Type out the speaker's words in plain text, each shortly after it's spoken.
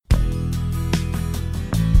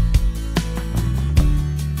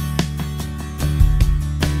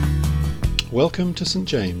Welcome to St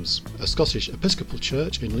James, a Scottish Episcopal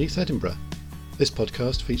church in Leith, Edinburgh. This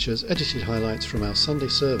podcast features edited highlights from our Sunday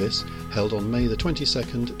service held on May the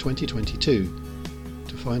 22nd, 2022.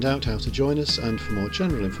 To find out how to join us and for more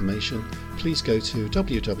general information, please go to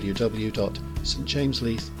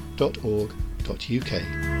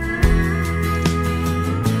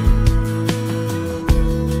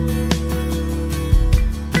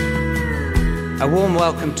A warm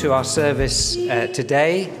welcome to our service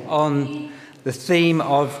today on the theme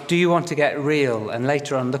of Do You Want to Get Real? And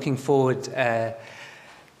later on, looking forward to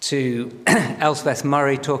Elspeth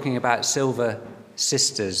Murray talking about Silver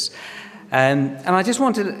Sisters. And I just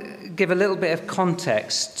want to give a little bit of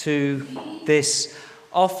context to this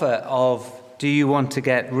offer of Do You Want to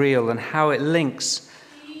Get Real and how it links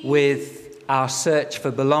with our search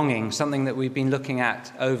for belonging, something that we've been looking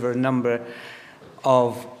at over a number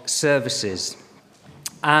of services.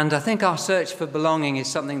 And I think our search for belonging is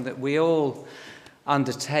something that we all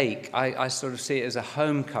undertake. I sort of see it as a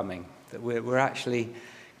homecoming, that we're actually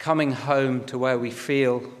coming home to where we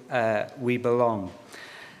feel we belong.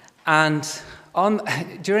 And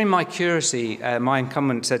during my curacy, my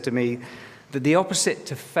incumbent said to me that the opposite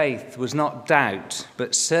to faith was not doubt,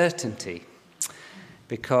 but certainty.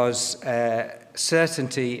 Because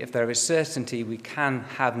certainty, if there is certainty, we can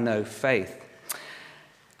have no faith.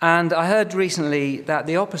 And I heard recently that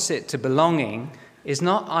the opposite to belonging is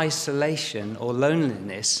not isolation or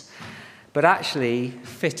loneliness, but actually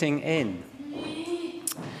fitting in.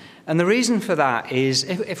 And the reason for that is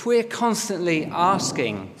if we're constantly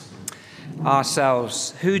asking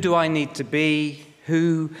ourselves, who do I need to be?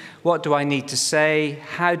 What do I need to say?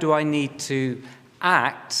 How do I need to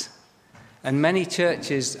act? And many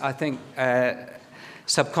churches, I think,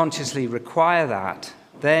 subconsciously require that,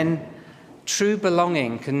 then true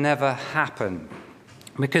belonging can never happen,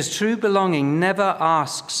 because true belonging never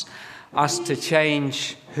asks us to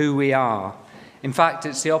change who we are. In fact,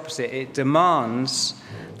 it's the opposite. It demands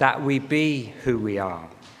that we be who we are.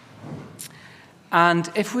 And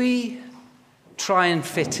if we try and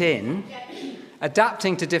fit in,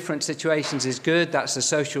 adapting to different situations is good. That's a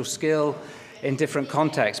social skill in different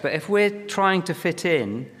contexts. But if we're trying to fit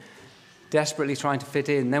in, desperately trying to fit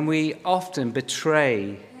in, then we often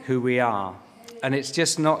betray who we are, and it's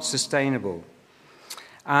just not sustainable.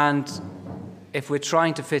 And if we're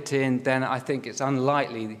trying to fit in, then I think it's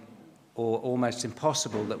unlikely or almost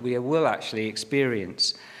impossible that we will actually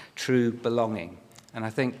experience true belonging. And I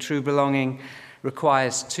think true belonging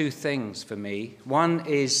requires two things for me. One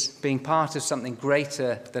is being part of something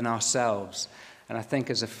greater than ourselves. And I think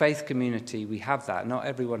as a faith community, we have that. Not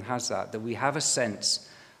everyone has that we have a sense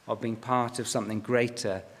of being part of something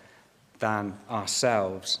greater than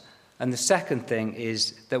ourselves. And the second thing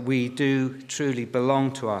is that we do truly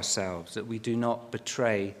belong to ourselves, that we do not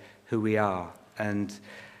betray who we are. And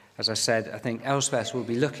as I said, I think Elspeth will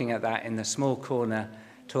be looking at that in the small corner,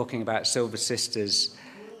 talking about Silver Sisters,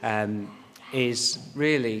 is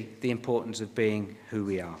really the importance of being who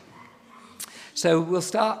we are. So we'll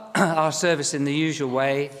start our service in the usual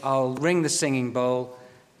way. I'll ring the singing bowl,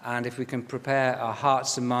 and if we can prepare our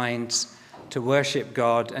hearts and minds to worship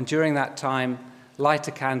God, and during that time, light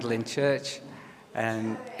a candle in church,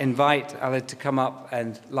 and invite Aled to come up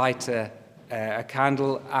and light a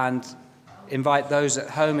candle, and invite those at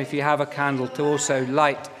home, if you have a candle, to also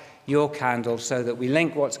light your candle, so that we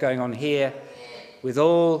link what's going on here with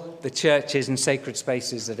all the churches and sacred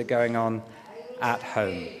spaces that are going on at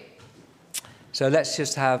home. So let's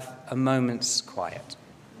just have a moment's quiet.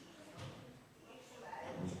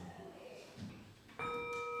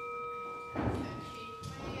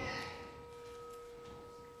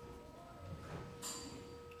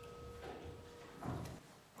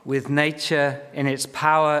 With nature in its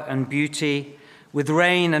power and beauty, with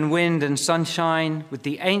rain and wind and sunshine, with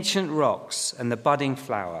the ancient rocks and the budding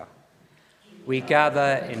flower, we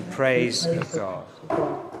gather in praise of God.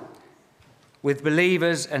 With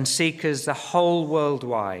believers and seekers the whole world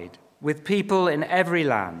wide, with people in every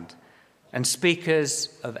land and speakers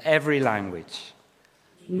of every language,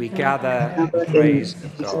 we gather in praise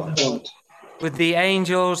of God. With the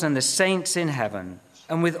angels and the saints in heaven,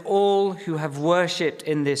 and with all who have worshipped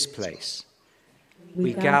in this place,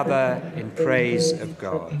 we gather in praise of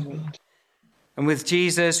God. And with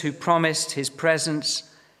Jesus, who promised his presence,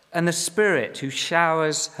 and the Spirit, who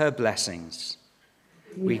showers her blessings,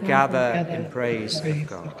 we gather in praise of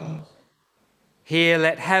God. Here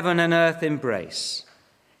let heaven and earth embrace.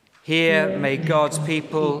 Here may God's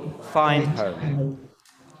people find home.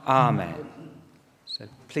 Amen. So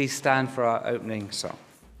please stand for our opening song.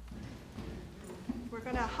 We're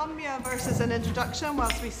going to hum a verse as an introduction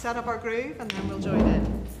whilst we set up our groove, and then we'll join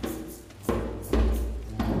in.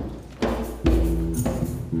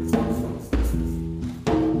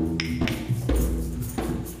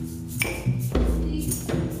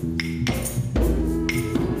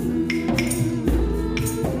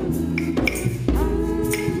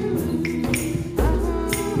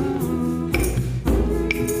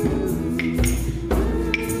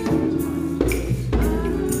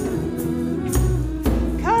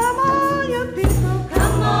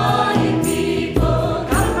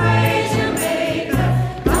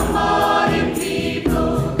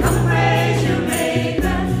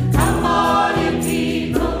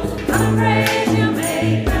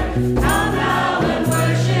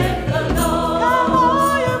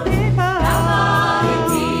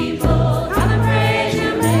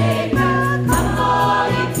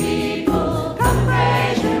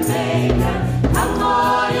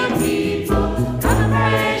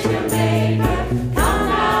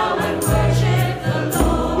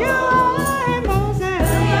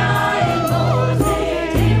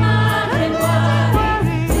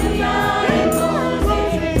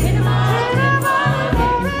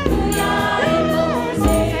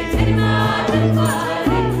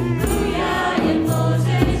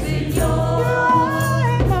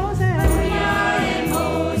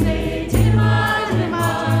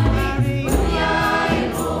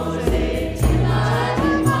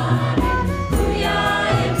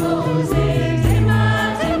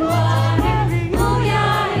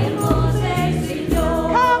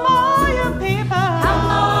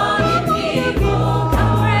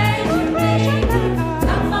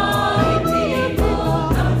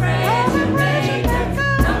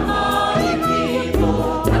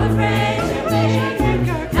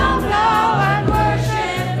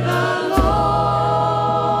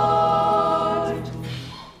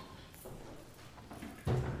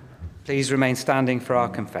 Please remain standing for our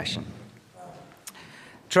confession.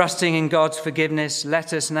 Trusting in God's forgiveness,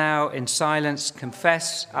 let us now in silence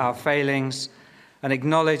confess our failings and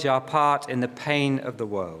acknowledge our part in the pain of the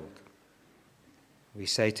world. We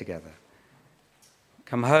say together,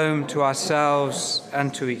 come home to ourselves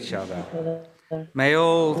and to each other. May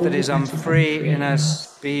all that is unfree in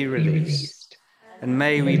us be released, and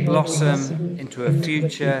may we blossom into a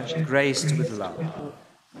future graced with love.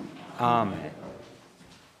 Amen.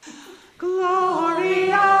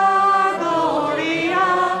 Gloria, Gloria,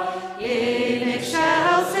 in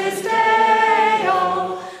excelsis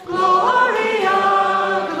Deo. Gloria,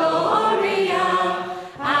 Gloria,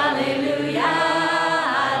 Alleluia,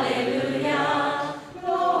 Alleluia.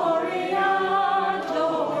 Gloria,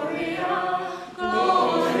 Gloria,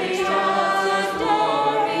 Gloria, Gloria,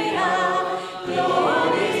 Gloria,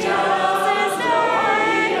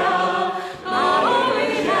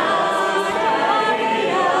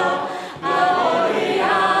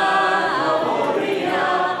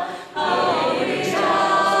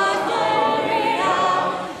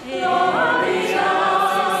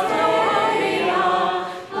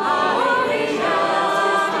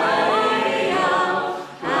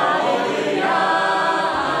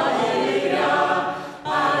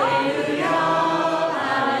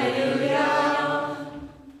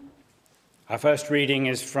 Our first reading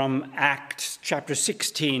is from Acts chapter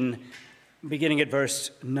 16, beginning at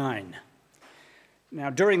verse 9. Now,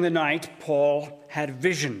 during the night, Paul had a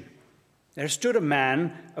vision. There stood a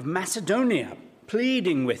man of Macedonia,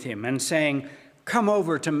 pleading with him and saying, "Come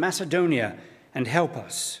over to Macedonia and help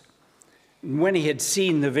us." When he had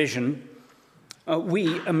seen the vision,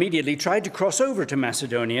 we immediately tried to cross over to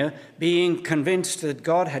Macedonia, being convinced that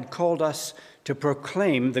God had called us to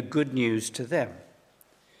proclaim the good news to them.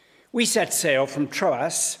 We set sail from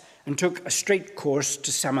Troas and took a straight course to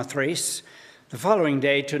Samothrace, the following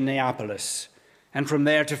day to Neapolis, and from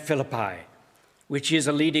there to Philippi, which is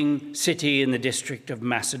a leading city in the district of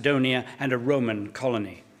Macedonia and a Roman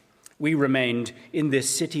colony. We remained in this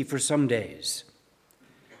city for some days.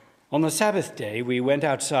 On the Sabbath day, we went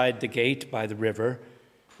outside the gate by the river,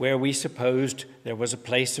 where we supposed there was a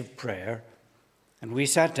place of prayer, and we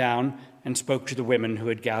sat down and spoke to the women who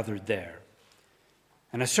had gathered there.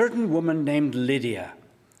 And a certain woman named Lydia,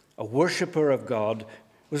 a worshiper of God,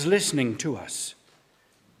 was listening to us.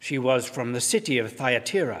 She was from the city of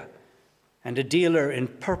Thyatira and a dealer in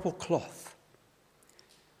purple cloth.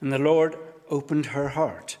 And the Lord opened her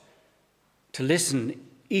heart to listen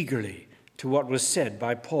eagerly to what was said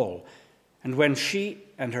by Paul. And when she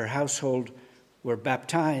and her household were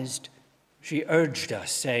baptized, she urged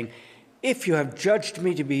us, saying, "If you have judged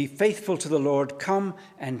me to be faithful to the Lord, come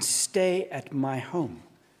and stay at my home."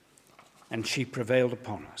 And she prevailed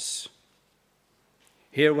upon us.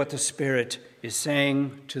 Hear what the Spirit is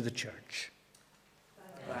saying to the church.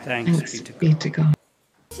 Thanks be to God.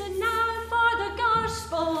 Listen now for the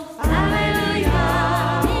gospel. Hallelujah.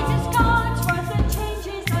 It is God's word that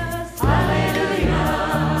changes us. Hallelujah.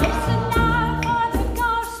 Listen now for the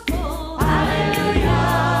gospel. Hallelujah.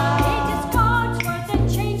 It is God's word that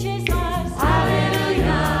changes us.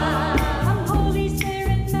 Hallelujah. Come, Holy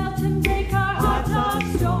Spirit, melt and break our hearts of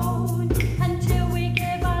stone until we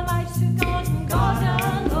give our lives to God and God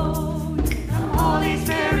alone. Come, Holy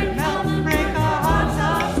Spirit, melt and break our hearts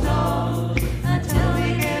of stone until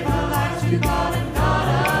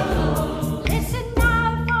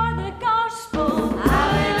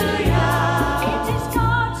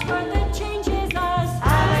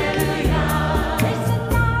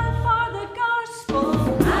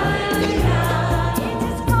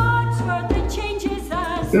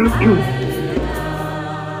The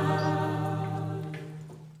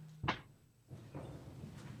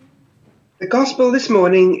Gospel this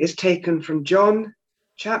morning is taken from John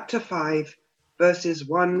chapter 5, verses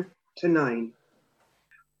 1 to 9.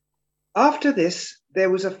 After this, there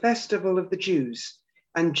was a festival of the Jews,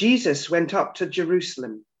 and Jesus went up to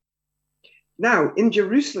Jerusalem. Now, in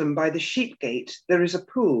Jerusalem by the sheep gate, there is a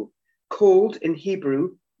pool called in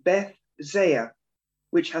Hebrew Beth Zaya,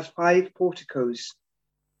 which has 5 porticos.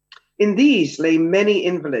 In these lay many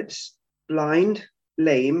invalids, blind,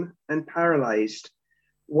 lame, and paralyzed.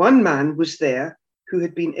 One man was there who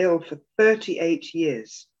had been ill for 38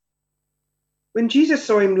 years. When Jesus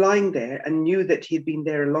saw him lying there and knew that he had been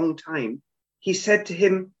there a long time, he said to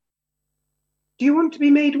him, "Do you want to be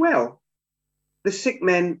made well?" The sick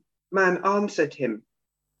man answered him,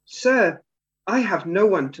 "Sir, I have no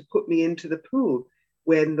one to put me into the pool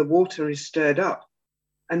when the water is stirred up,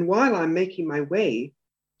 and while I'm making my way,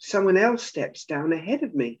 someone else steps down ahead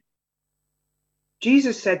of me."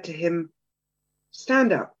 Jesus said to him,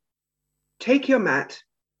 "Stand up, take your mat,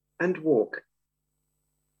 and walk."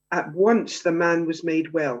 At once the man was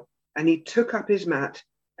made well, and he took up his mat,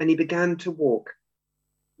 and he began to walk.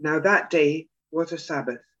 Now that day was a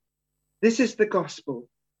Sabbath. This is the gospel,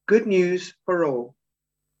 good news for all.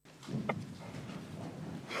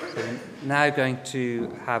 So we're now going to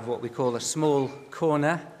have what we call a small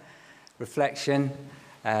corner reflection.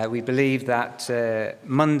 We believe that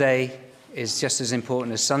Monday is just as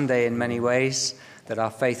important as Sunday in many ways, that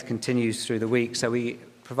our faith continues through the week. So we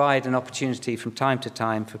provide an opportunity from time to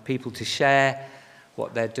time for people to share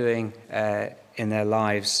what they're doing in their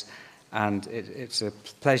lives. And it's a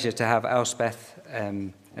pleasure to have Elspeth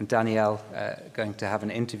and Danielle going to have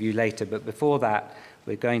an interview later. But before that,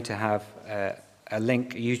 we're going to have a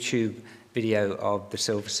YouTube video of the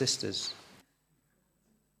Silver Sisters.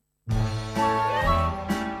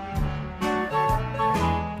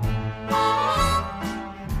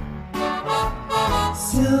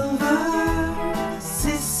 Silver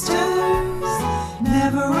sisters,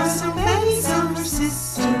 never were so many silver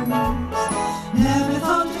sisters. Never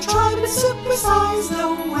thought to try but supersize,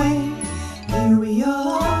 no way. Here we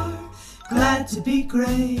are, glad to be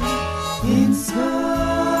great. Inspiration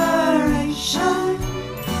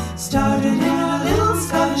started in a little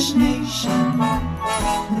Scottish nation.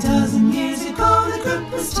 A dozen years ago the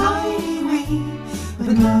group was tiny wee,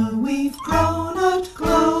 but now we've grown out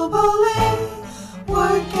globally.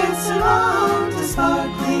 Word gets around the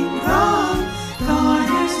sparkling ground,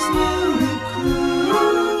 corners new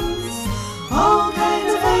recruits, all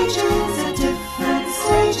kinds of ages at different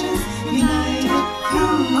stages, united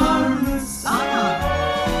through our roots.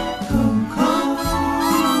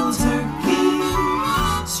 Cold turkey,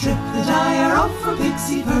 strip the dyer off for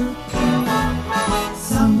Pixie Perky.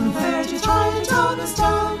 Some prefer to try to tone us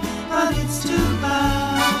down, but it's too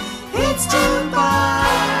bad, it's too bad.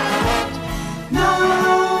 Now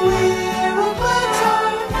we're a glitter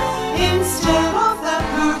instead of that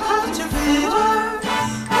poor counterfeiter.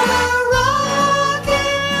 We're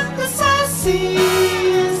rocking the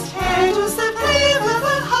sassiest hairdos that we've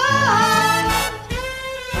ever had.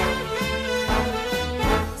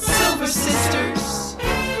 Silver Sisters,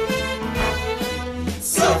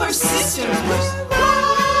 Silver Sisters, rocking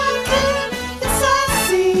the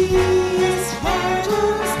sassiest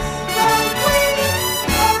hairdos that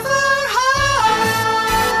we've ever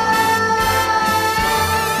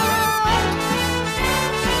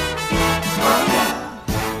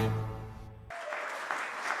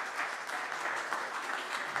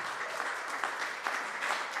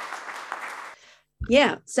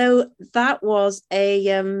Yeah, so that was a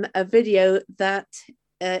video that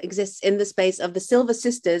exists in the space of the Silver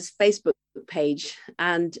Sisters Facebook page,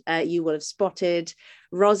 and you will have spotted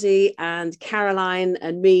Rosie and Caroline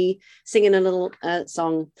and me singing a little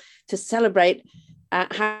song to celebrate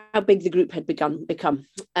how big the group had become.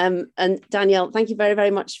 And Danielle, thank you very,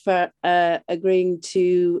 very much for agreeing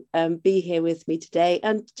to be here with me today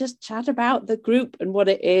and just chat about the group and what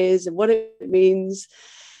it is and what it means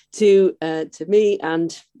to me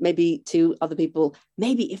and maybe to other people,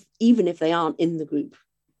 maybe even if they aren't in the group.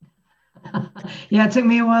 Yeah, it took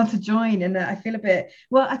me a while to join, and I feel a bit,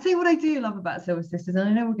 well, I tell you what I do love about Silver Sisters, and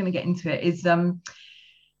I know we're going to get into it, is I'm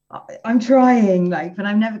trying, but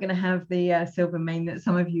I'm never going to have the silver mane that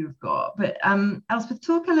some of you have got. But Elspeth,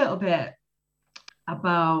 talk a little bit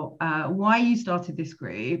about why you started this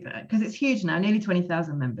group, because it's huge now, nearly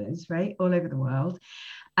 20,000 members, right, all over the world,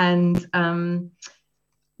 and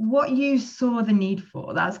what you saw the need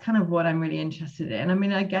for. That's kind of what I'm really interested in. I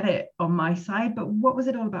mean, I get it on my side, but what was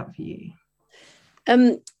it all about for you?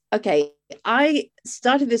 Okay, I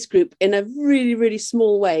started this group in a really, really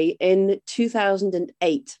small way in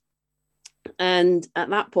 2008. And at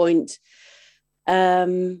that point,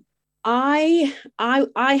 I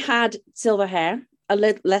had silver hair, a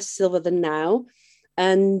little less silver than now,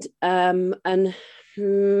 and I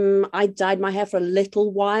dyed my hair for a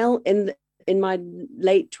little while in my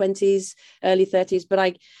late 20s, early 30s, but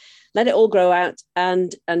I let it all grow out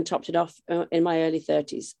and topped it off in my early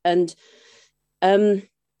 30s. And I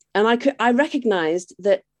recognized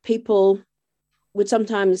that people would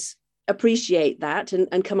sometimes appreciate that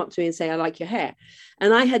and come up to me and say, I like your hair.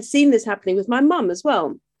 And I had seen this happening with my mum as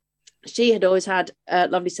well. She had always had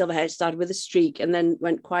lovely silver hair. It started with a streak and then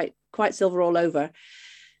went quite silver all over.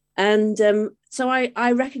 And so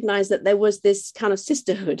I recognized that there was this kind of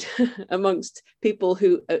sisterhood amongst people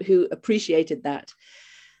who appreciated that.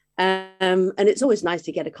 And it's always nice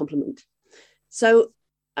to get a compliment. So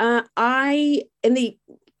I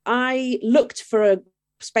looked for a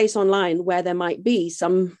space online where there might be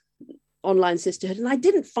some online sisterhood, and I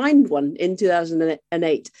didn't find one in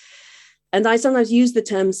 2008. And I sometimes use the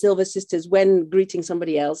term Silver Sisters when greeting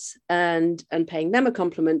somebody else and paying them a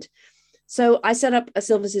compliment. So I set up a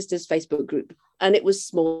Silver Sisters Facebook group, and it was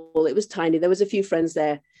small, it was tiny. There was a few friends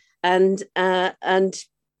there, and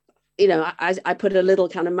you know, I put a little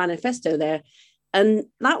kind of manifesto there, and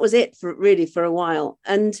that was it for a while.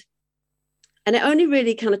 And it only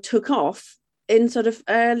really kind of took off in sort of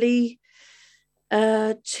early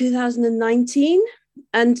 2019,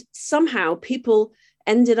 and somehow people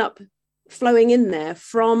ended up flowing in there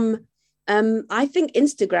from I think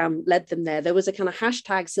Instagram led them there. There was a kind of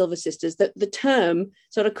hashtag Silver Sisters that the term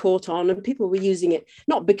sort of caught on, and people were using it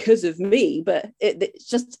not because of me, but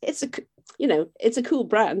it's a cool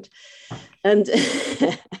brand. And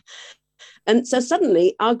and so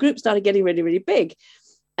suddenly our group started getting really, really big.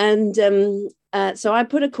 And so I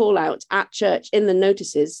put a call out at church in the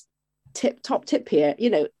notices. Top tip here, you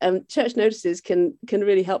know, church notices can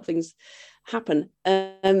really help things happen.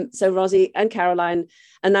 So Rosie and Caroline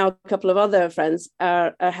and now a couple of other friends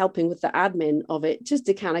are helping with the admin of it, just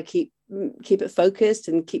to kind of keep it focused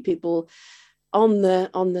and keep people on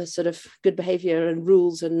the sort of good behavior and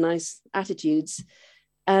rules and nice attitudes.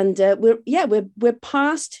 And we're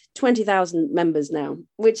past 20,000 members now,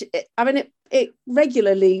 which it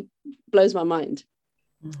regularly blows my mind.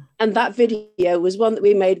 And that video was one that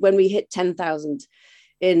we made when we hit 10,000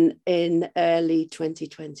 in early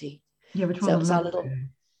 2020. Yeah, which so was our little.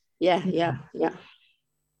 Yeah.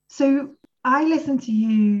 So I listened to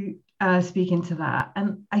you speaking to that,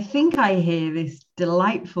 and I think I hear this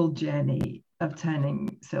delightful journey of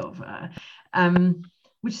turning silver,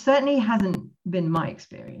 which certainly hasn't been my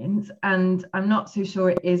experience, and I'm not so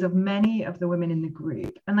sure it is of many of the women in the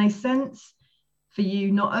group. And I sense for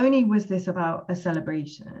you, not only was this about a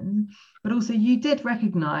celebration, but also you did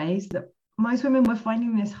recognize that most women were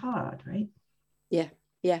finding this hard, right? Yeah.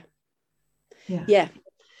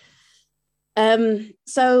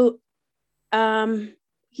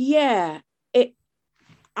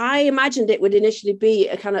 I imagined it would initially be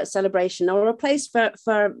a kind of celebration or a place for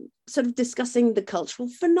sort of discussing the cultural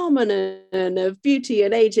phenomenon of beauty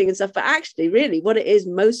and aging and stuff. But actually, really, what it is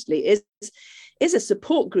mostly is a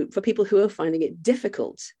support group for people who are finding it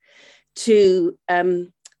difficult to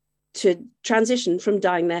transition from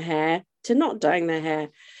dyeing their hair to not dyeing their hair,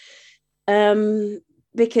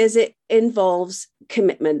 because it involves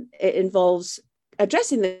commitment. It involves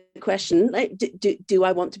addressing the question, like, do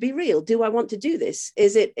I want to be real? Do I want to do this?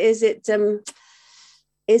 Is it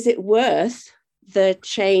worth the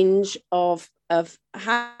change of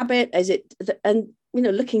habit? Is it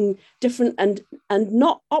looking different and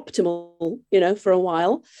not optimal, for a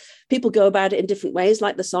while? People go about it in different ways.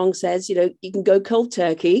 Like the song says, you can go cold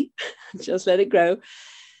turkey, just let it grow.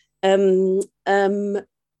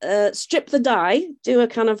 Strip the dye, do a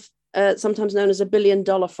kind of sometimes known as $1 billion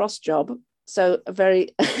frost job. So a very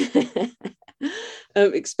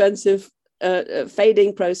expensive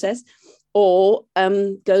fading process, or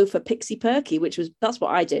go for pixie perky, that's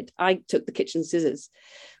what I did. I took the kitchen scissors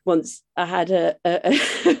once I had a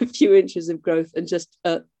few inches of growth and just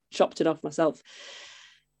chopped it off myself.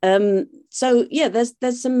 So yeah,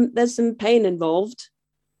 there's some pain involved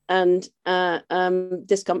and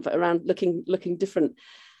discomfort around looking different.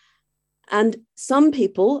 And some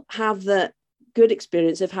people have the good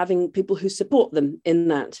experience of having people who support them in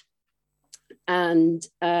that. And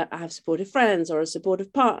I have supportive friends or a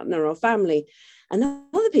supportive partner or family. And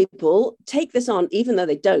other people take this on even though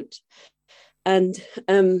they don't. And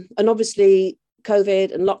obviously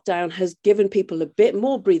COVID and lockdown has given people a bit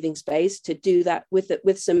more breathing space to do that with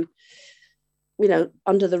some,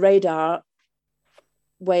 under the radar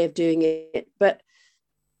way of doing it. But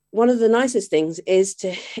one of the nicest things is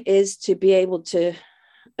to be able to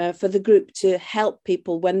for the group to help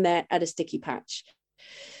people when they're at a sticky patch,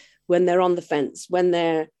 when they're on the fence, when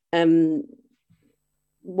they're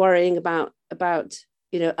worrying about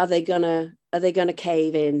are they gonna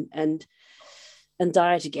cave in and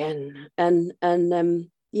diet again, and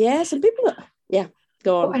some people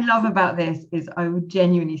go on. What I love about this is I would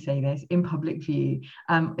genuinely say this in public view.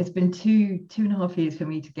 It's been two and a half years for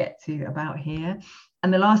me to get to about here.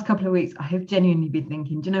 And the last couple of weeks, I have genuinely been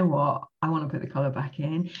thinking, do you know what? I want to put the colour back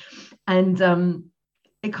in. And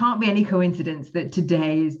it can't be any coincidence that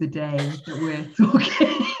today is the day that we're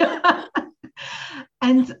talking.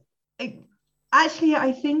 And actually,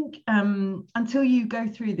 I think until you go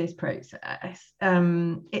through this process,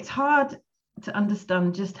 it's hard to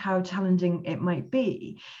understand just how challenging it might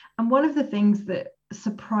be. And one of the things that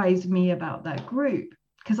surprised me about that group,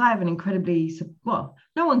 because I have an incredibly, no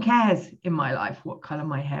one cares in my life what color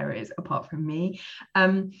my hair is apart from me.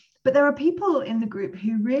 But there are people in the group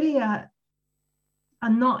who really are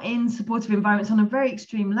not in supportive environments on a very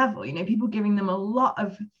extreme level. People giving them a lot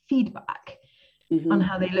of feedback on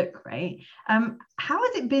how they look, right? How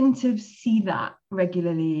has it been to see that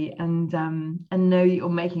regularly and know you're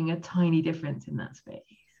making a tiny difference in that space?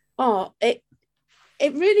 Oh, it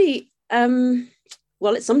really,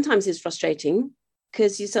 it sometimes is frustrating,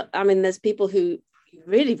 because there's people who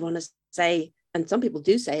really want to say, and some people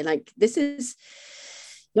do say, like,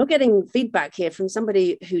 you're getting feedback here from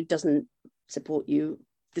somebody who doesn't support you.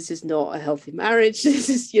 This is not a healthy marriage. This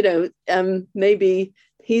is, maybe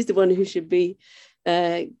he's the one who should be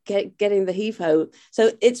getting the heave-ho.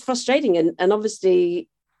 So it's frustrating. And obviously,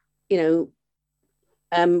 we're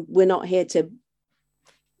not here to,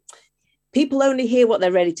 people only hear what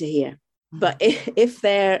they're ready to hear. But if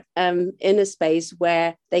they're in a space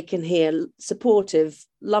where they can hear supportive,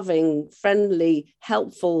 loving, friendly,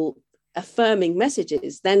 helpful, affirming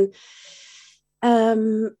messages, then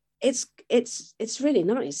it's really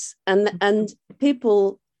nice. And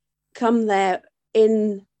people come there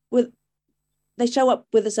they show up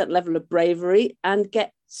with a certain level of bravery and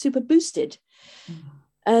get super boosted.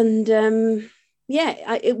 And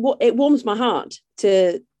it warms my heart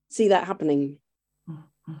to see that happening.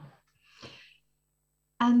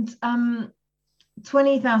 And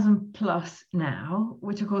 20,000 plus now,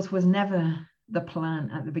 which of course was never the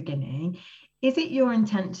plan at the beginning. Is it your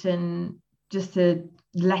intention just to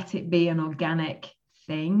let it be an organic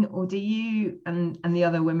thing, or do you and the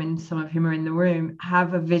other women, some of whom are in the room,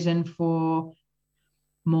 have a vision for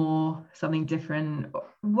more, something different?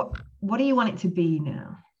 What do you want it to be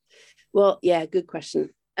now? Well, yeah, good question.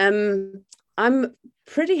 I'm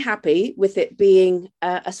pretty happy with it being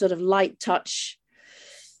a sort of light touch,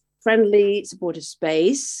 friendly, supportive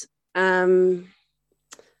space.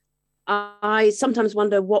 I sometimes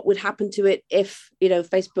wonder what would happen to it if,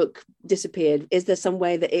 Facebook disappeared. Is there some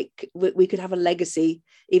way that we could have a legacy,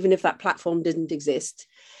 even if that platform didn't exist?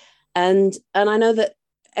 And I know that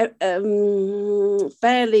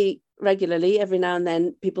fairly regularly, every now and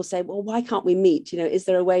then, people say, well, why can't we meet? Is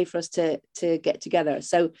there a way for us to get together?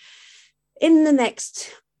 So in the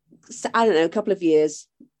next, a couple of years,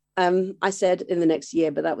 I said in the next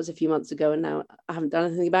year, but that was a few months ago, and now I haven't done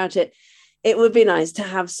anything about it. It would be nice to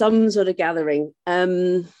have some sort of gathering.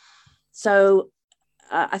 So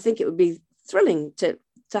I think it would be thrilling to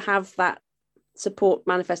have that support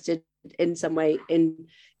manifested in some way in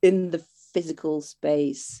the physical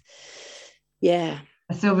space. Yeah.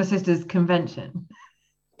 A Silver Sisters convention.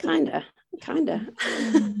 Kinda.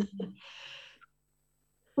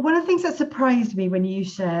 One of the things that surprised me when you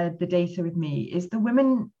shared the data with me is the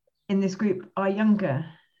women in this group are younger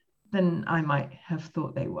than I might have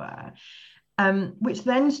thought they were, which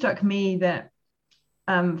then struck me that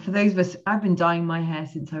for those of us, I've been dyeing my hair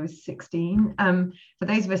since I was 16. For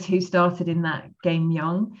those of us who started in that game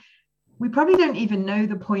young, we probably don't even know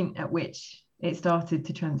the point at which it started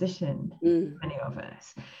to transition, many of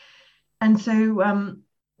us. And so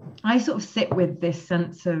I sort of sit with this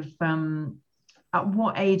sense of at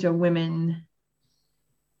what age are women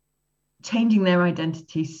changing their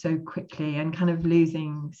identity so quickly and kind of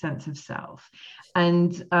losing sense of self,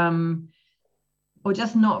 and or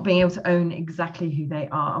just not being able to own exactly who they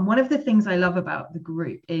are. And one of the things I love about the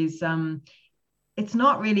group is it's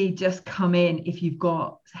not really just come in if you've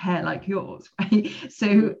got hair like yours, right?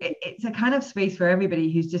 So it's a kind of space for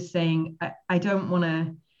everybody who's just saying, I don't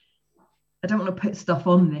want to put stuff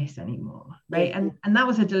on this anymore, right? And that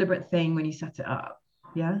was a deliberate thing when you set it up.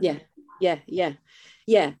 Yeah.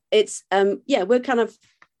 It's we're kind of,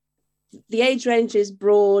 the age range is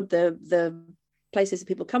broad, the places that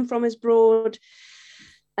people come from is broad.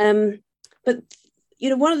 But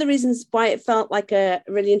one of the reasons why it felt like a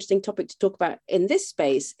really interesting topic to talk about in this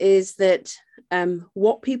space is that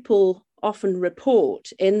what people often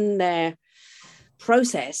report in their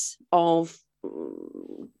process of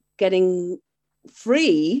getting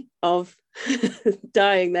free of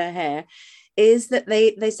dyeing their hair is that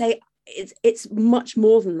they say it's much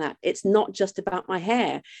more than that. It's not just about my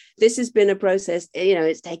hair. This has been a process,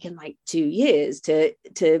 it's taken like 2 years to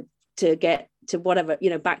get to whatever,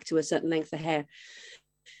 back to a certain length of hair.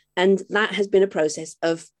 And that has been a process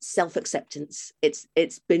of self-acceptance.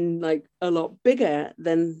 It's been like a lot bigger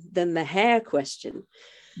than the hair question.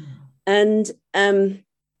 And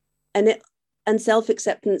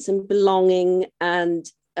self-acceptance and belonging and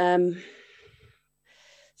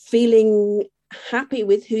feeling happy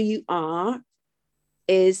with who you are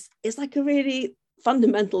is like a really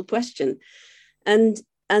fundamental question. And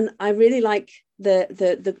I really like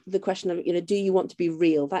the question of, do you want to be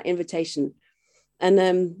real? That invitation.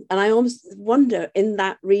 And I almost wonder in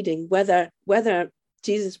that reading whether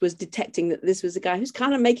Jesus was detecting that this was a guy who's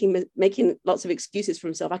kind of making lots of excuses for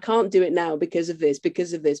himself. I can't do it now because of this,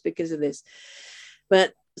 because of this, because of this.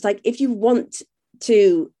 But it's like, if you want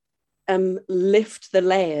to lift the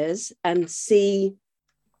layers and see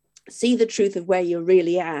the truth of where you're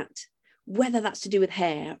really at, whether that's to do with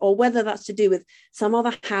hair or whether that's to do with some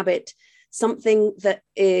other habit, something that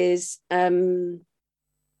is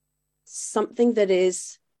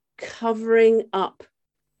covering up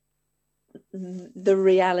the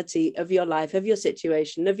reality of your life, of your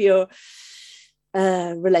situation, of your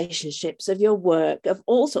relationships, of your work, of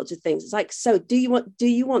all sorts of things. It's like, so do you want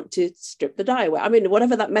to strip the dye away? I mean,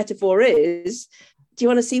 whatever that metaphor is, do you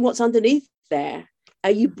want to see what's underneath there?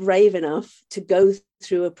 Are you brave enough to go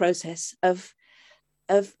through a process of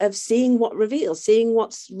seeing what reveals, seeing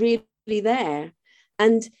what's really there,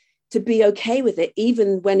 and to be okay with it,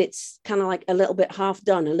 even when it's kind of like a little bit half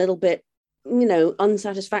done, a little bit,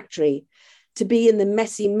 unsatisfactory, to be in the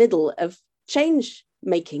messy middle of change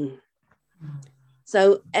making.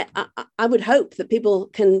 So I would hope that people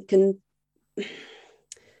can see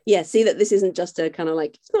that this isn't just a kind of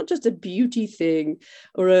like, it's not just a beauty thing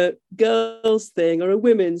or a girls thing or a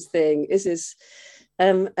women's thing. This is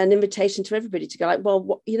an invitation to everybody to go like,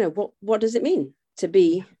 well, what does it mean to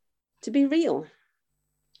be real?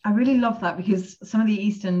 I really love that, because some of the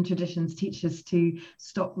Eastern traditions teach us to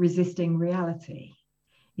stop resisting reality,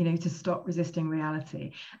 to stop resisting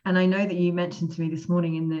reality. And I know that you mentioned to me this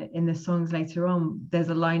morning in the songs later on, there's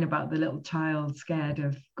a line about the little child scared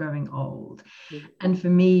of growing old. Mm-hmm. And for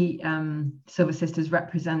me, Silver Sisters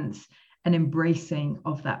represents an embracing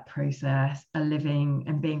of that process, a living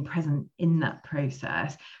and being present in that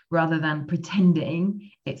process, rather than pretending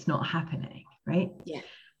it's not happening, right? Yeah.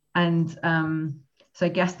 And so I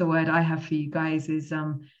guess the word I have for you guys is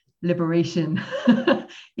liberation,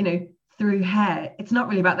 through hair. It's not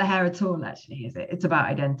really about the hair at all, actually, is it? It's about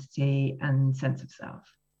identity and sense of self.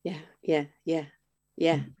 Yeah.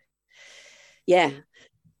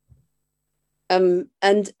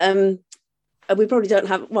 We probably don't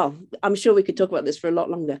have, I'm sure we could talk about this for a lot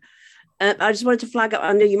longer. I just wanted to flag up,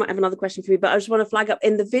 I know you might have another question for me, but I just want to flag up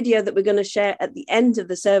in the video that we're going to share at the end of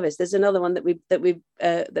the service. There's another one that we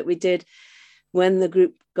did when the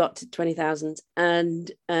group got to 20,000, and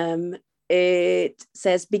it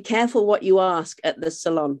says, "Be careful what you ask at the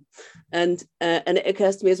salon," and it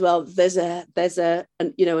occurs to me as well. There's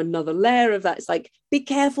another layer of that. It's like, be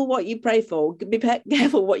careful what you pray for, be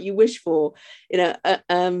careful what you wish for,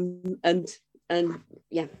 and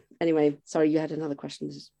yeah. Anyway, sorry, you had another question.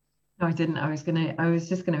 No, I didn't. I was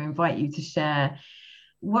just gonna invite you to share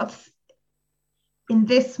what's in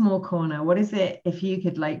this small corner. What is it, if you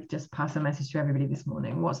could just pass a message to everybody this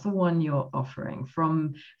morning? What's the one you're offering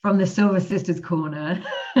from the Silver Sisters corner?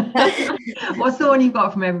 What's the one you've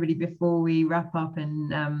got from everybody before we wrap up and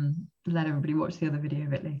let everybody watch the other video a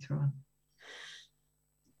bit later on?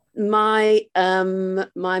 My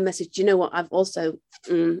message, do you know what, I've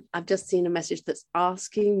just seen a message that's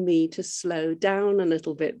asking me to slow down a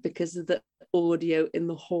little bit because of the audio in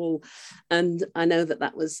the hall, and I know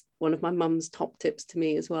that was one of my mum's top tips to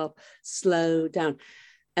me as well. Slow down.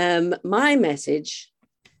 My message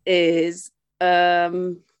is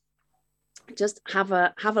just have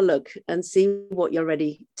a look and see what you're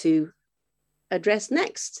ready to address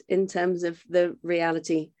next in terms of the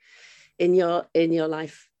reality in your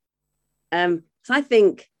life. So I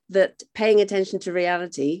think that paying attention to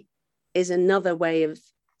reality is another way of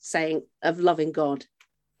loving God.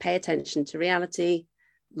 Pay attention to reality,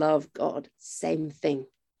 love God, same thing.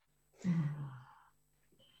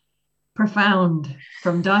 Profound,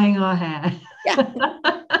 from dyeing our hair. Yeah.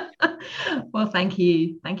 Well, thank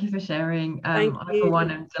you. Thank you for sharing. Thank I, you. for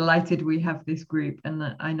one, am delighted we have this group, and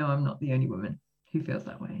that I know I'm not the only woman who feels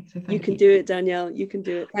that way. So thank you. You can do it, Danielle. You can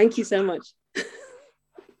do it. Thank you so much. The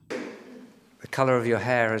colour of your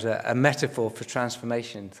hair is a metaphor for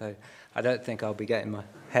transformation, so I don't think I'll be getting my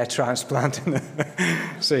hair transplanted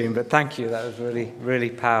soon, but thank you. That was really, really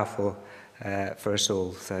powerful for us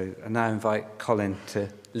all. So I now invite Colin to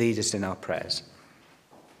lead us in our prayers.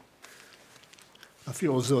 I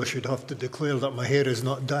feel as though I should have to declare that my hair is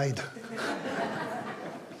not dyed.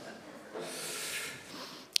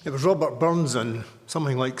 It was Robert Burns in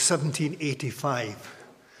something like 1785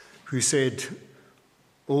 who said,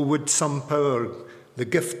 "Oh, would some power the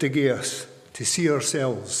gift to gie us to see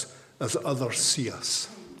ourselves as others see us."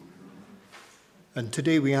 And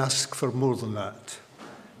today we ask for more than that,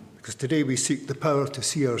 because today we seek the power to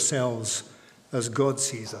see ourselves as God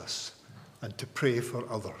sees us and to pray for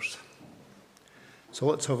others. So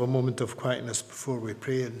let's have a moment of quietness before we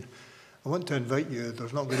pray. And I want to invite you,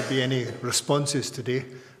 there's not going to be any responses today.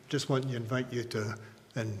 I just want to invite you to,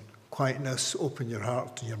 in quietness, open your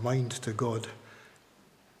heart and your mind to God.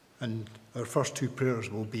 And our first two prayers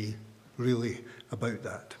will be really about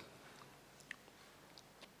that.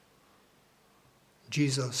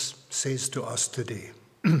 Jesus says to us today,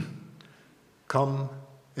 come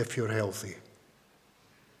if you're healthy.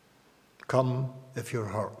 Come if you're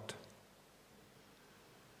hurt.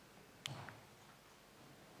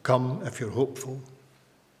 Come if you're hopeful.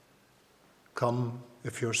 Come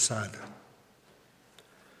if you're sad.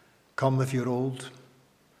 Come if you're old.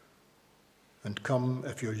 And come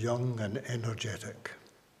if you're young and energetic.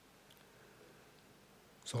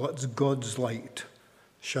 So let God's light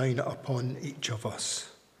shine upon each of us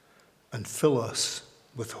and fill us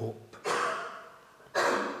with hope.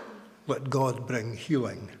 Let God bring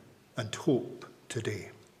healing and hope today.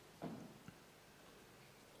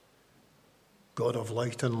 God of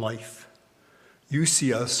light and life, you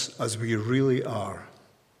see us as we really are.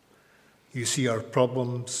 You see our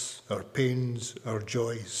problems, our pains, our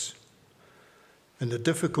joys. In the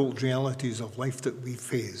difficult realities of life that we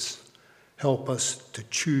face, help us to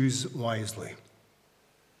choose wisely.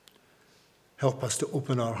 Help us to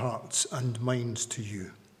open our hearts and minds to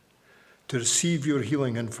you, to receive your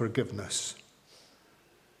healing and forgiveness.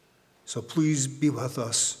 So please be with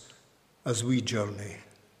us as we journey,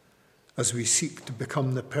 as we seek to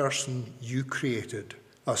become the person you created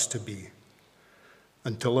us to be,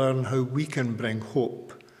 and to learn how we can bring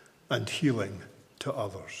hope and healing to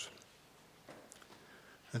others.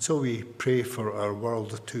 And so we pray for our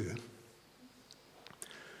world too.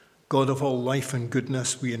 God of all life and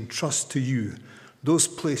goodness, we entrust to you those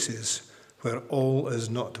places where all is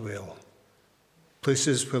not well,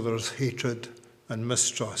 places where there's hatred and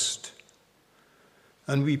mistrust.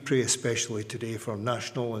 And we pray especially today for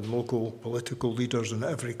national and local political leaders in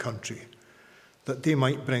every country, that they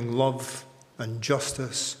might bring love and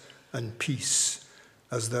justice and peace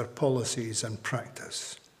as their policies and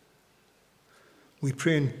practice. We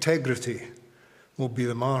pray integrity will be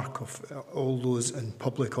the mark of all those in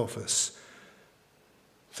public office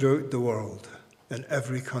throughout the world, in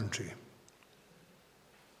every country.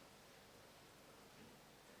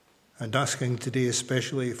 And asking today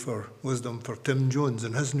especially for wisdom for Tim Jones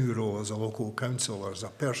in his new role as a local councillor, as a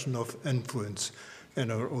person of influence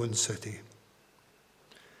in our own city.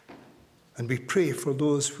 And we pray for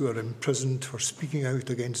those who are imprisoned for speaking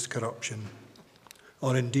out against corruption,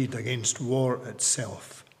 or indeed against war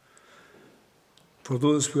itself. For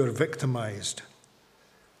those who are victimised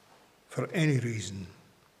for any reason,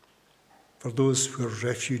 for those who are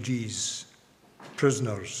refugees,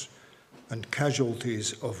 prisoners, and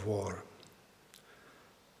casualties of war.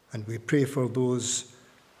 And we pray for those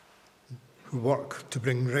who work to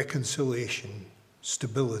bring reconciliation,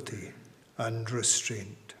 stability, and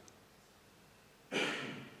restraint.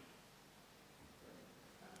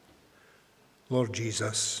 Lord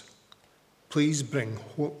Jesus, please bring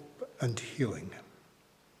hope and healing.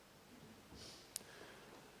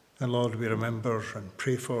 And Lord, we remember and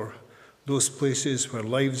pray for those places where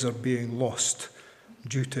lives are being lost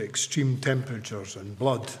due to extreme temperatures and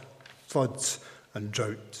blood, floods and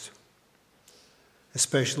droughts,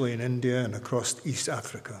 especially in India and across East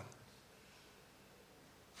Africa.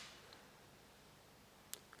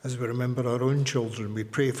 As we remember our own children, we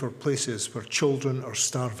pray for places where children are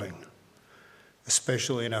starving,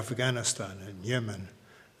 especially in Afghanistan and Yemen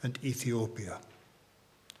and Ethiopia.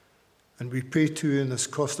 And we pray too in this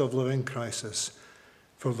cost of living crisis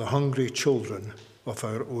for the hungry children of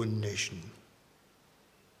our own nation.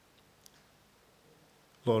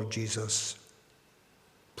 Lord Jesus,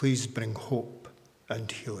 please bring hope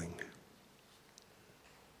and healing.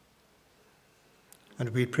 And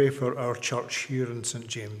we pray for our church here in St.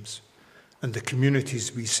 James and the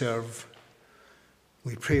communities we serve.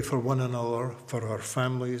 We pray for one another, for our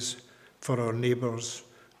families, for our neighbours,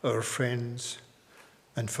 our friends,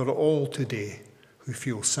 and for all today who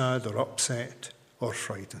feel sad or upset or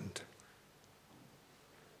frightened.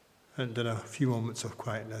 And in a few moments of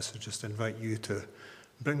quietness, I just invite you to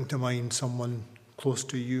bring to mind someone close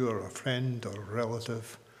to you, or a friend or a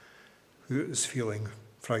relative who is feeling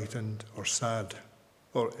frightened or sad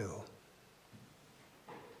or ill.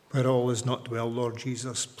 Where all is not well, Lord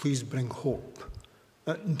Jesus, please bring hope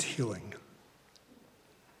and healing.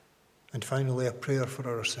 And finally, a prayer for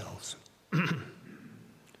ourselves.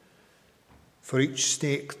 For each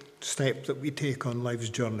step that we take on life's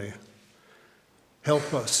journey,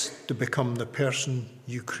 help us to become the person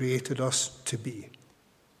you created us to be.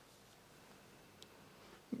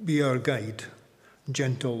 Be our guide,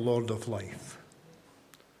 gentle Lord of life.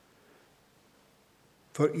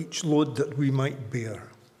 For each load that we might bear,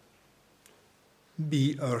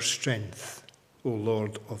 be our strength, O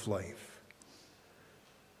Lord of life.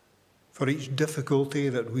 For each difficulty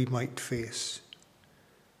that we might face,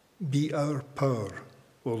 be our power,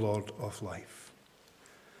 O Lord of life.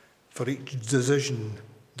 For each decision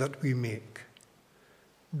that we make,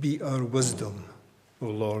 be our wisdom, O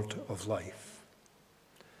Lord of life.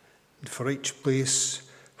 And for each place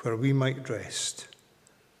where we might rest,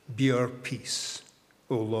 be our peace,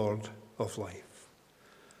 O Lord of life.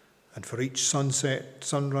 And for each sunset,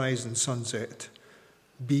 sunrise and sunset,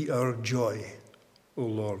 be our joy, O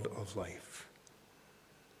Lord of life.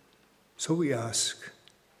 So we ask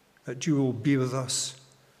that you will be with us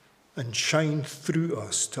and shine through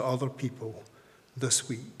us to other people this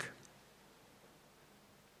week.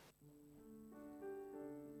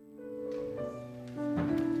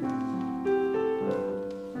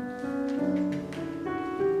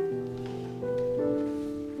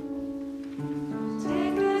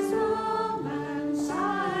 Take this moment,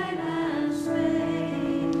 silent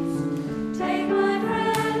space. Take my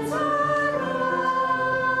friends around.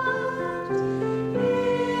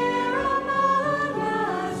 Here among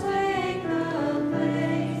us, take the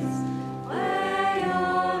place where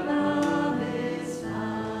your love is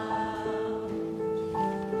found.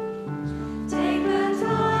 Take the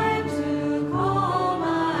time to call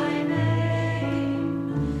my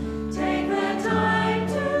name. Take the time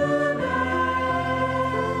to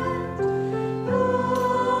mend who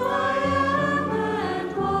I am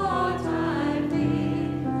and what I've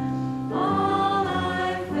been. All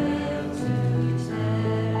I failed to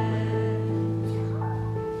tend.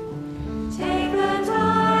 Take the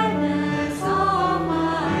tiredness of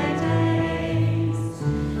my days.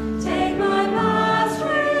 Take my past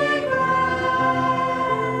regrets.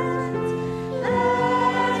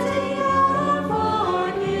 Letting your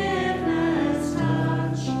forgiveness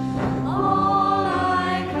touch all I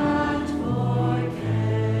can't forget.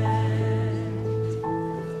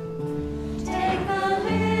 Take the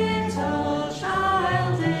little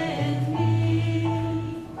child in me,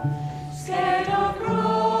 scared of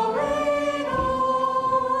growing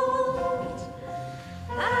old.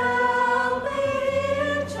 Help me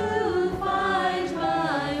to find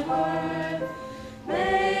my worth,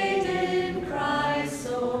 made in Christ's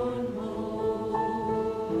own mold.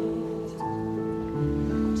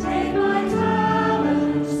 Take my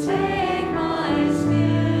talents, take my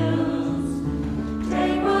skills,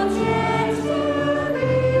 take what's yet to be.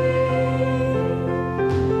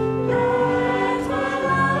 Let my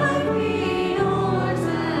life be yours,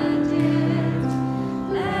 and yet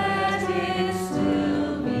let it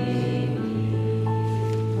still be me.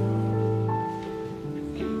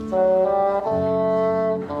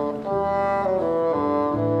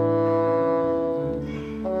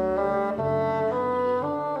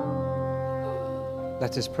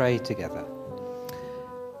 Let us pray together.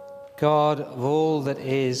 God of all that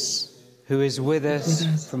is, who is with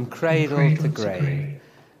us from cradle to grave,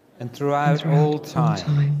 and throughout all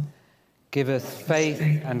time, give us faith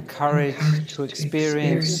and courage to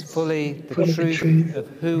experience fully the truth of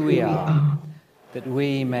who we are, that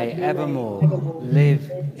we may evermore live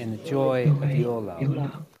in the joy of your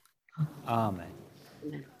love. Amen.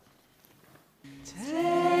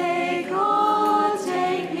 Take, oh,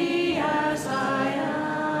 take me as I am.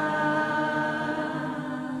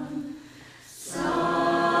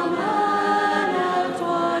 Summon out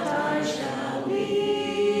what I shall be.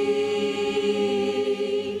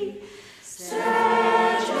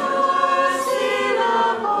 Set your seal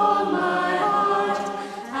upon my heart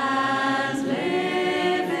and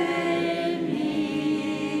live in me.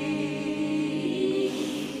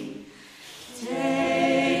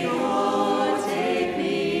 Take, oh, take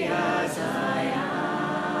me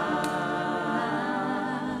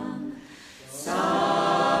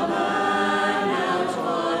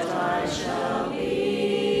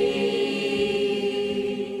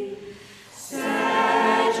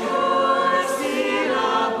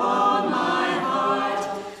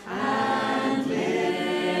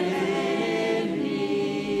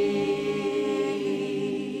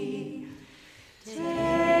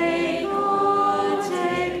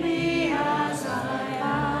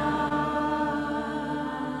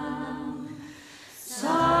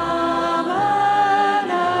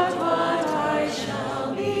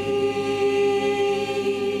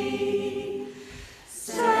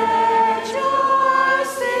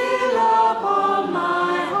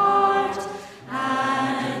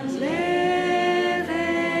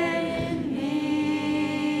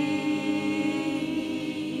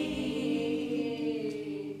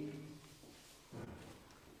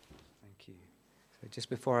just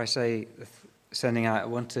before I say sending out, I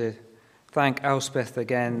want to thank Elspeth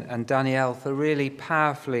again and Danielle for really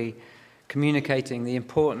powerfully communicating the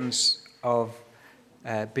importance of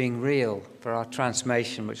being real for our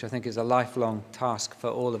transformation, which I think is a lifelong task for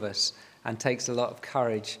all of us and takes a lot of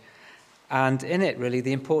courage. And in it, really,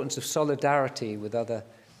 the importance of solidarity with other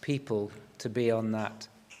people to be on that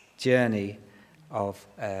journey of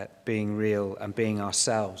being real and being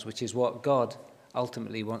ourselves, which is what God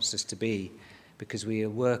ultimately wants us to be, because we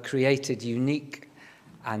were created unique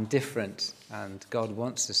and different, and God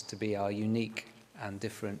wants us to be our unique and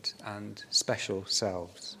different and special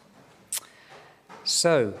selves.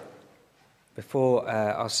 So, before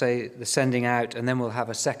I'll say the sending out, and then we'll have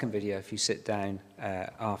a second video if you sit down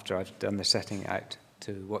after I've done the setting out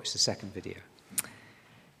to watch the second video.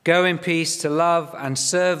 Go in peace to love and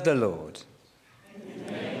serve the Lord.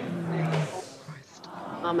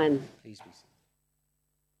 Amen. Please be seated.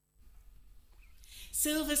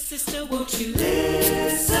 Silver sister, won't you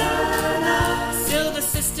listen up? Silver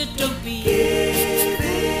sister, don't be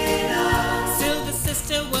giving up. Silver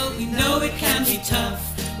sister, well, we know it can be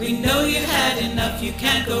tough. We know you had enough, you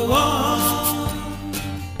can't go on.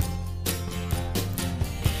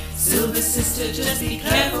 Silver sister, just be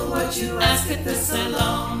careful what you ask at the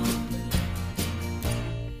salon.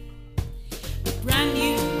 A brand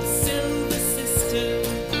new silver sister,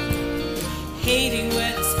 hating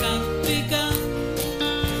where the skunk begun.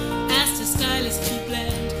 Asked a stylist to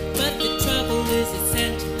blend, but the trouble is it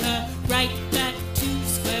sent her right back to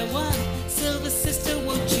square one. Silver sister,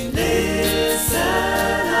 won't you listen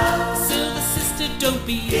up? Silver sister, don't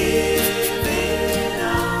be giving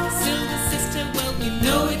up. Silver sister, well, we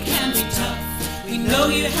know it can be tough. We know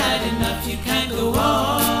you had enough, you can't go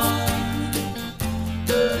on.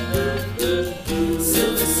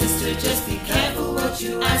 Silver sister, just be careful what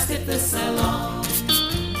you ask at the salon.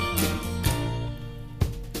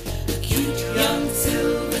 A cute young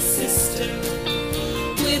silver sister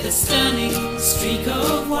with a stunning streak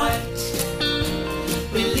of white.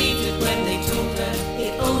 Believed it when they told her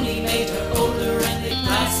it only made her older, and they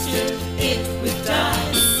plastered it with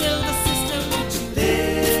dye. Silver sister, won't you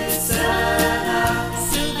listen up?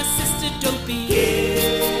 Silver sister, don't be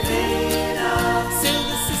giving up.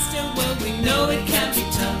 Silver sister, well, we know it can be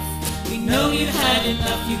tough. We know you had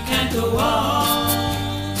enough, you can't go on.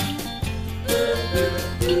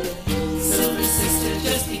 Silver sister,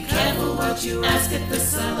 just be careful what you ask at the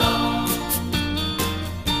salon.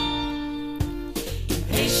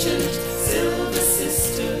 Impatient silver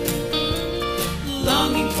sister,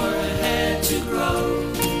 longing for her hair to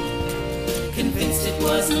grow. Convinced it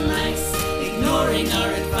wasn't nice, ignoring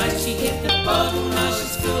our advice, she hit the bottle, now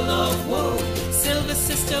she's full of woe. Silver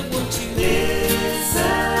sister, won't you listen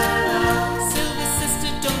up? Silver sister,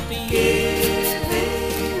 don't be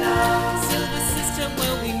giving up. Silver sister,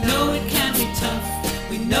 well, we know it can be tough.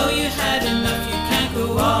 We know you had enough, you can't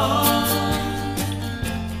go on.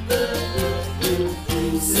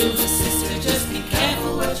 Silver sister, just be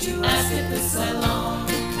careful what you ask at the salon.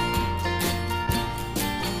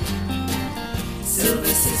 Silver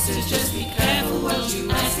sister, just be careful what you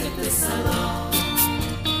ask at the salon.